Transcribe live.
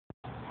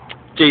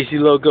JC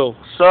Logo.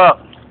 What's up?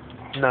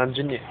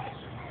 Non-generic.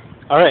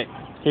 Alright,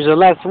 here's our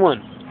last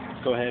one.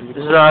 Go ahead.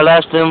 This is our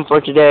last film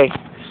for today.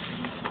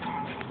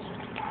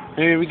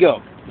 Here we go.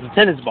 It's a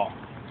tennis ball.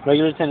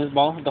 Regular tennis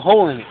ball with a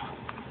hole in it.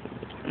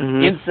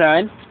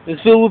 Inside is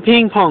filled with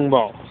ping pong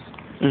balls.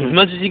 As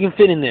much as you can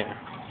fit in there.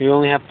 You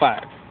only have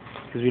 5.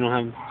 Because we don't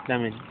have that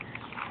many.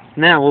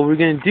 Now, what we're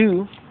going to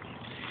do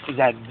is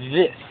add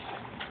this.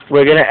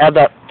 We're going to add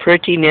that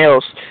pretty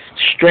nails.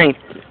 Strength.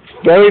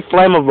 Very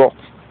flammable.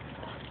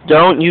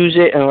 Don't use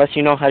it unless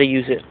you know how to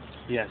use it.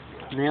 Yes.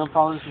 Nail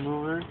polish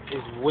remover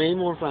is way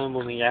more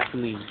flammable than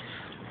gasoline.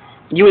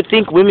 You would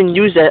think women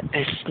use that.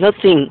 It's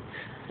nothing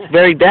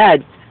very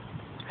bad.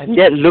 And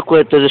yet, look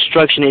what the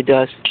destruction it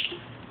does.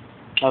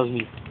 That was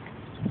me.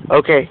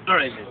 Okay.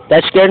 Alright.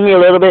 That scared me a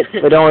little bit,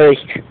 but don't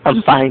worry.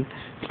 I'm fine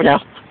for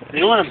now. You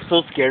know what I'm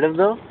so scared of,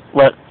 though?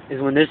 What?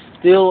 Is when there's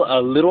still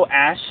a little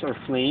ash or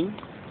flame.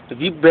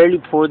 If you barely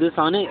pour this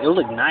on it, it'll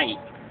ignite.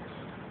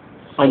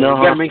 I know.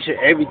 You gotta make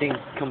sure everything's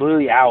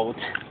completely out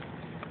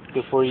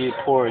before you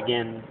pour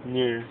again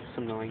near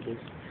something like this.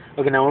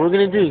 Okay, now what we're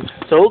gonna do is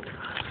soak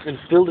and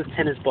fill this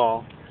tennis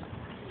ball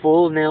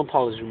full of nail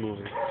polish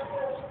remover.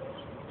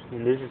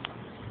 And this is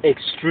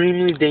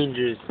extremely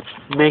dangerous.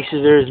 Make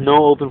sure there is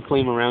no open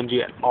flame around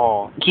you at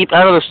all. Keep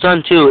out of the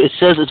sun too. It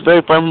says it's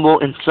very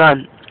flammable in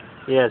sun.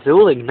 Yes, it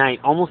will ignite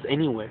almost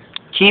anywhere.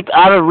 Keep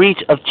out of reach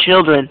of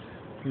children.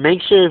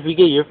 Make sure if you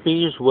get your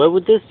fingers wet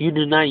with this, you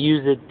do not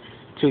use it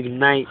to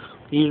ignite.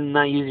 You do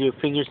not use your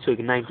fingers to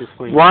ignite this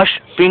flame.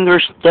 Wash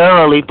fingers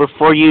thoroughly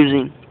before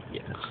using.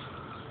 Yes.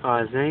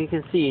 As you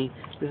can see,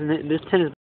 this tennis